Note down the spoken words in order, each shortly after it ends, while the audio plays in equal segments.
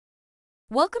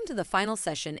Welcome to the final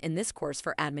session in this course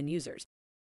for admin users.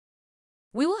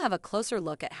 We will have a closer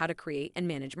look at how to create and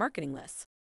manage marketing lists.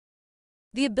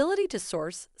 The ability to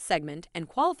source, segment, and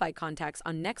qualify contacts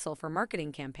on Nexl for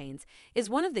marketing campaigns is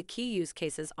one of the key use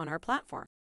cases on our platform.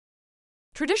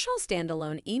 Traditional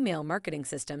standalone email marketing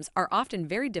systems are often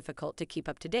very difficult to keep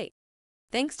up to date,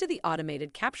 thanks to the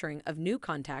automated capturing of new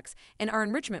contacts and our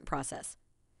enrichment process.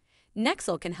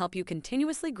 Nexl can help you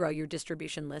continuously grow your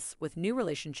distribution lists with new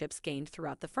relationships gained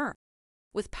throughout the firm.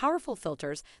 With powerful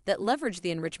filters that leverage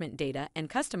the enrichment data and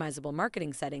customizable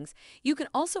marketing settings, you can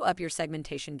also up your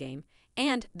segmentation game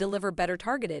and deliver better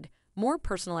targeted, more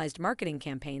personalized marketing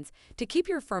campaigns to keep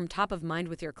your firm top of mind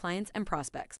with your clients and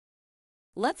prospects.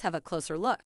 Let's have a closer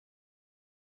look.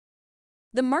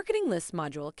 The Marketing Lists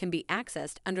module can be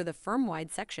accessed under the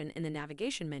firm-wide section in the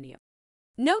navigation menu.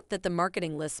 Note that the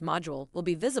Marketing Lists module will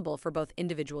be visible for both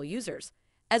individual users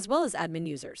as well as admin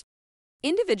users.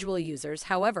 Individual users,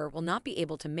 however, will not be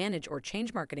able to manage or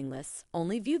change marketing lists,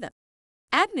 only view them.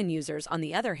 Admin users, on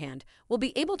the other hand, will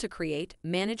be able to create,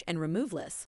 manage, and remove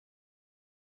lists.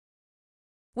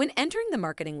 When entering the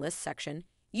Marketing Lists section,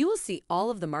 you will see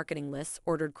all of the marketing lists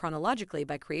ordered chronologically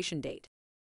by creation date.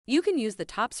 You can use the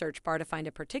top search bar to find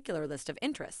a particular list of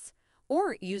interests,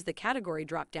 or use the category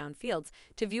drop-down fields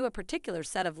to view a particular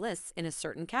set of lists in a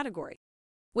certain category.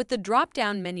 With the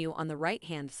drop-down menu on the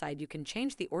right-hand side, you can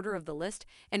change the order of the list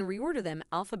and reorder them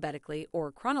alphabetically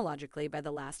or chronologically by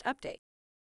the last update.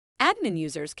 Admin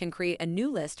users can create a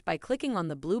new list by clicking on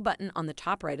the blue button on the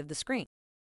top right of the screen.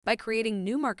 By creating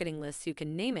new marketing lists, you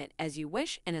can name it as you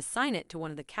wish and assign it to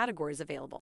one of the categories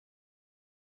available.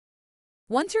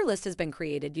 Once your list has been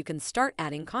created, you can start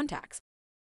adding contacts.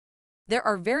 There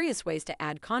are various ways to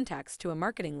add contacts to a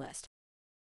marketing list.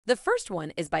 The first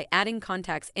one is by adding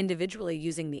contacts individually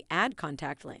using the Add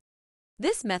Contact link.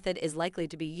 This method is likely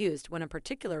to be used when a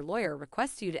particular lawyer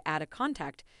requests you to add a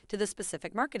contact to the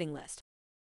specific marketing list.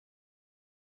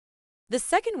 The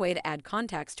second way to add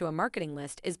contacts to a marketing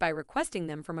list is by requesting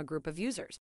them from a group of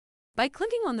users. By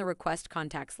clicking on the Request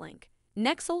Contacts link,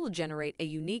 Nexl will generate a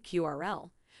unique URL,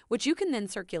 which you can then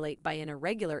circulate by an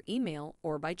irregular email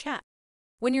or by chat.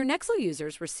 When your Nexl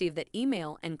users receive that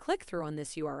email and click through on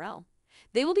this URL,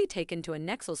 they will be taken to a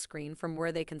Nexl screen from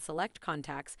where they can select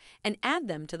contacts and add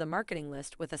them to the marketing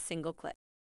list with a single click.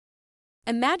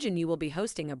 Imagine you will be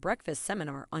hosting a breakfast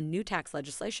seminar on new tax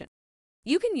legislation.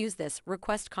 You can use this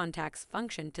Request Contacts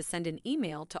function to send an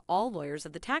email to all lawyers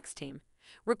of the tax team,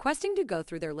 requesting to go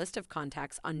through their list of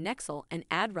contacts on Nexl and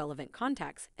add relevant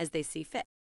contacts as they see fit.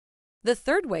 The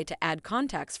third way to add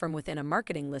contacts from within a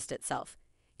marketing list itself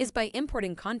is by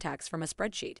importing contacts from a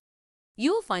spreadsheet.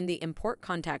 You will find the Import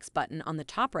Contacts button on the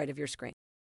top right of your screen.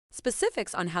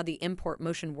 Specifics on how the import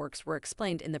motion works were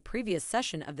explained in the previous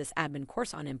session of this admin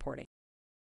course on importing.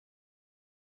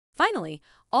 Finally,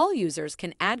 all users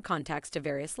can add contacts to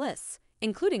various lists,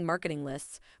 including marketing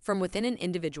lists, from within an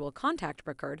individual contact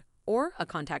record or a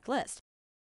contact list.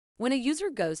 When a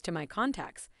user goes to My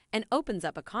Contacts and opens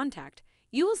up a contact,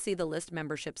 you will see the List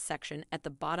Memberships section at the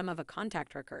bottom of a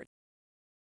contact record.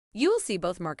 You will see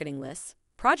both marketing lists,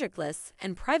 project lists,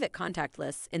 and private contact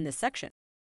lists in this section.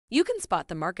 You can spot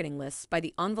the marketing lists by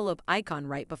the envelope icon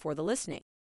right before the list name.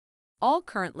 All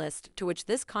current lists to which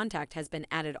this contact has been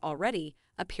added already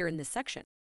appear in this section.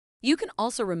 You can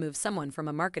also remove someone from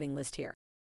a marketing list here.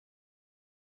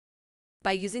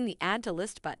 By using the Add to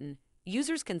List button,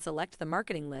 users can select the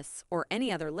marketing lists or any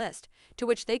other list to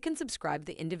which they can subscribe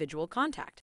the individual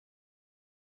contact.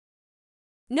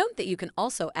 Note that you can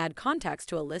also add contacts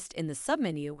to a list in the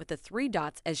submenu with the three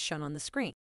dots as shown on the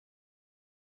screen.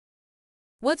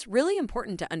 What's really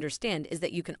important to understand is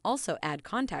that you can also add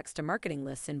contacts to marketing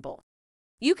lists in bold.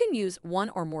 You can use one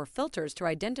or more filters to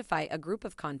identify a group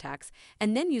of contacts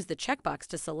and then use the checkbox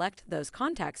to select those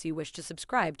contacts you wish to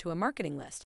subscribe to a marketing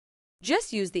list.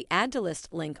 Just use the Add to List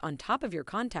link on top of your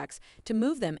contacts to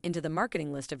move them into the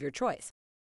marketing list of your choice.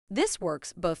 This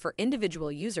works both for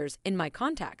individual users in My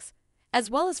Contacts, as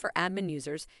well as for admin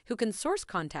users who can source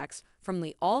contacts from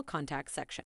the All Contacts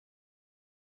section.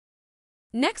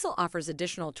 Nexl offers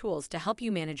additional tools to help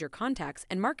you manage your contacts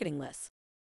and marketing lists.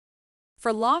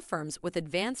 For law firms with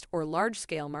advanced or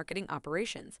large-scale marketing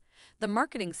operations, the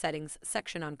Marketing Settings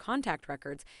section on contact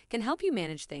records can help you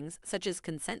manage things such as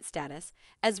consent status,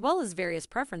 as well as various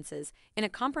preferences in a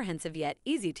comprehensive yet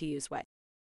easy-to-use way.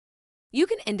 You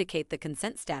can indicate the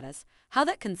consent status, how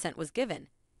that consent was given,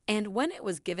 and when it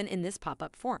was given in this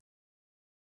pop-up form.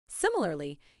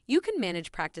 Similarly, you can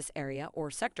manage practice area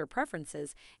or sector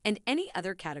preferences and any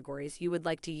other categories you would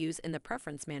like to use in the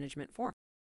preference management form.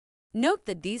 Note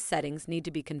that these settings need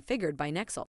to be configured by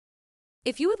Nexl.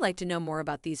 If you would like to know more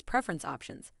about these preference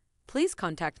options, please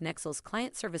contact Nexl's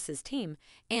Client Services team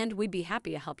and we'd be happy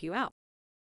to help you out.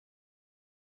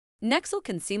 Nexl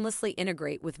can seamlessly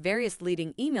integrate with various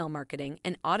leading email marketing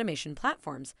and automation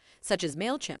platforms such as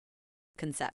MailChimp,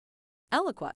 Concept,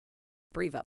 Eloqua,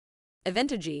 Brevo,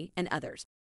 Eventigy, and others.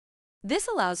 This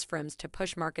allows firms to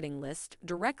push marketing lists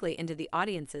directly into the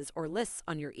audiences or lists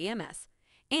on your EMS,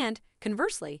 and,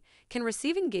 conversely, can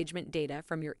receive engagement data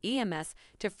from your EMS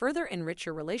to further enrich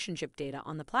your relationship data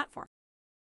on the platform.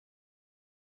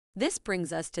 This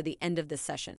brings us to the end of this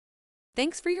session.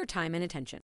 Thanks for your time and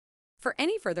attention. For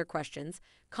any further questions,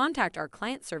 contact our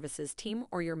Client Services team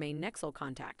or your main Nexl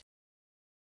contact.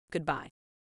 Goodbye.